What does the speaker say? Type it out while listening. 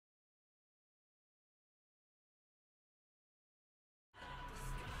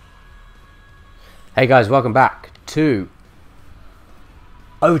Hey guys, welcome back to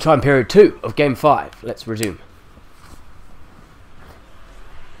overtime period 2 of game 5. Let's resume.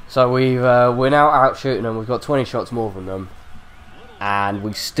 So we're now out shooting them. We've got 20 shots more than them, and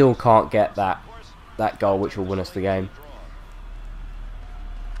we still can't get that goal which will win us the game.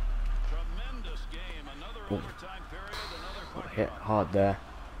 Ooh. Hit hard there.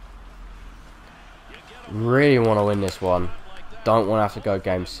 Really want to win this one. Don't want to have to go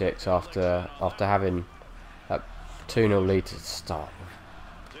game 6 after having that 2-0 lead to start.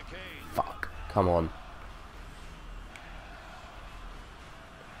 Fuck. Come on.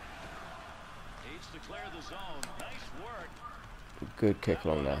 Good kick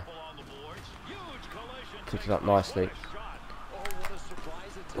along there. Picked it up nicely.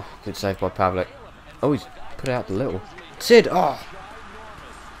 Oh, good save by Pavlik. Oh, he's put it out the little. Sid! Oh!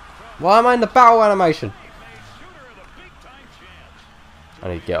 Why am I in the battle animation? I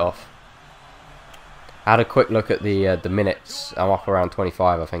need to get off. I had a quick look at the minutes. I'm up around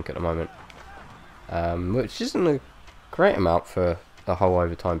 25, I think, at the moment, which isn't a great amount for the whole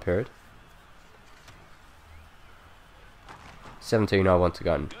overtime period. 17:01 to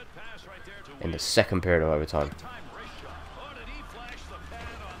go in the second period of overtime.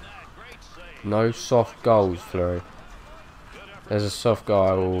 No soft goals, Fleury. There's a soft goal,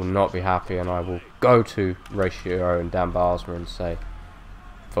 I will not be happy, and I will go to Ratio and Dan Barsma and say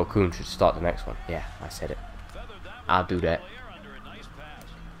Falcone should start the next one. Yeah, I said it. I'll do that.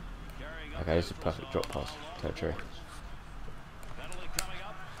 Okay, this is a perfect drop pass territory.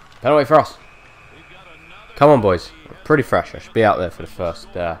 Penalty for us. Come on, boys. I'm pretty fresh. I should be out there for the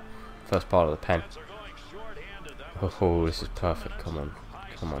first part of the pen. Oh, this is perfect. Come on.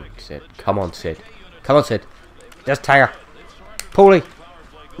 Come on, Sid. Come on, Sid. Come on, Sid. There's Tanger. Paulie.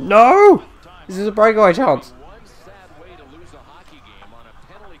 No! This is a breakaway chance.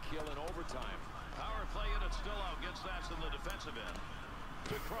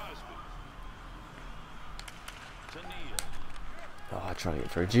 Oh, I try to get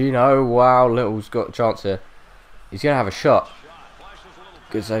through. Gino, wow, Little's got a chance here. He's going to have a shot.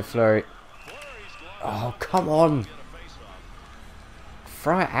 Good save, Fleury. Oh, come on.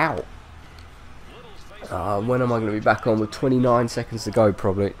 Fry it out. When am I going to be back on? With 29 seconds to go,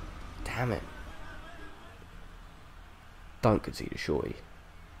 probably. Damn it. Don't concede a shorty.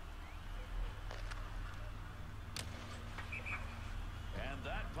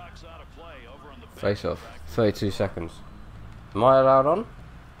 Face off. 32 seconds. Am I allowed on?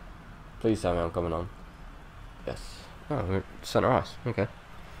 Please tell me I'm coming on. Yes. Oh, we're centre ice. Okay.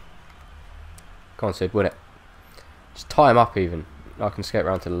 Come on, Sid, win it. Just tie him up even. I can skate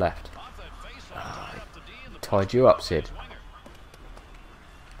round to the left. Oh, tied you up, Sid.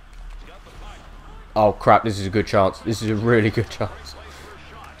 Oh crap, this is a good chance. This is a really good chance.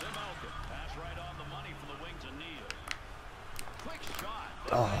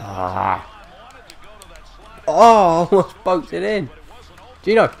 Oh, almost poked it in.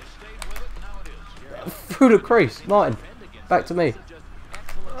 Gino. Through the crease. Martin. Back to me.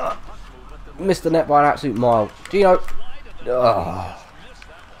 Missed the net by an absolute mile. Gino. Oh,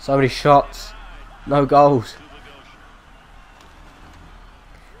 so many shots. No goals.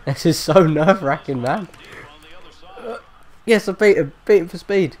 This is so nerve-wracking, man. Yes, I beat him. Beat him for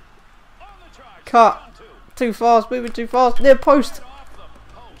speed. Cut. Too fast. Moving too fast. Near post.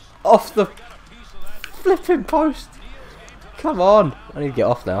 Off the flipping post. Come on. I need to get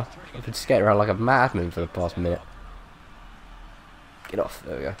off now. I've been skating around like a madman for the past minute. Get off.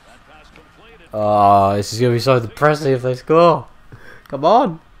 There we go. Oh, this is going to be so depressing if they score. Come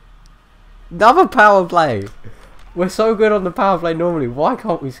on. Another power play. We're so good on the power play normally. Why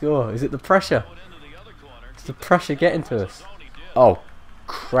can't we score? Is it the pressure? It's the pressure getting to us. Oh,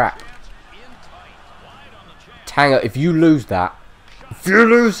 crap. Tanger, if you lose that. If you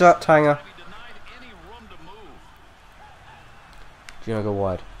lose that, Tanger. Gino, go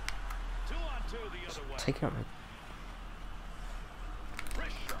wide. Take it out.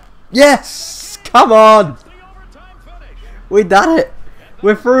 Yes! Come on! We done it!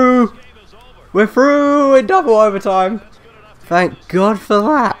 We're through! We're through in double overtime! Thank God for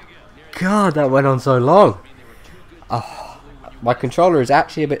that! God, that went on so long! Oh, my controller is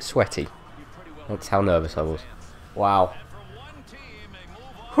actually a bit sweaty. That's how nervous I was. Wow.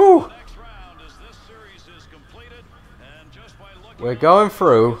 Whew! We're going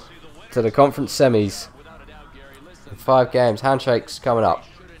through to the conference semis. 5 games. Handshakes coming up.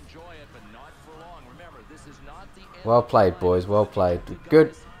 Well played, boys. Well played.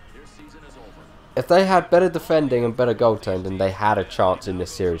 Good. If they had better defending and better goaltending, then they had a chance in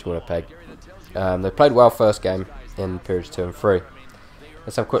this series, Winnipeg. They played well first game in periods 2 and 3.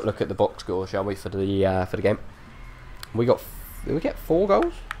 Let's have a quick look at the box score, shall we, for the game? Did we get 4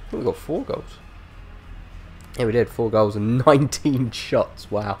 goals? I think we got 4 goals. Yeah, we did. 4 goals and 19 shots.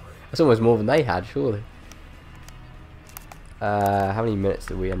 Wow. That's almost more than they had, surely. How many minutes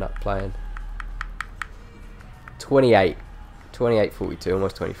did we end up playing? 28. 28-42,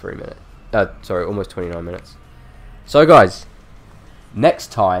 almost 23 minutes. Sorry, almost 29 minutes. So, guys,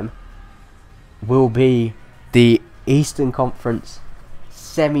 next time will be the Eastern Conference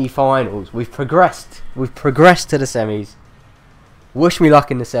semi-finals. We've progressed. We've progressed to the semis. Wish me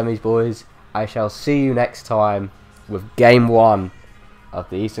luck in the semis, boys. I shall see you next time with Game 1 of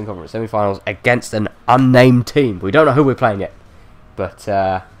the Eastern Conference semi-finals against an unnamed team. We don't know who we're playing yet. But,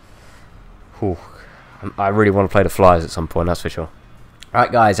 I really want to play the Flyers at some point, that's for sure.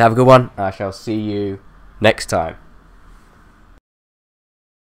 Alright, guys, have a good one. I shall see you next time.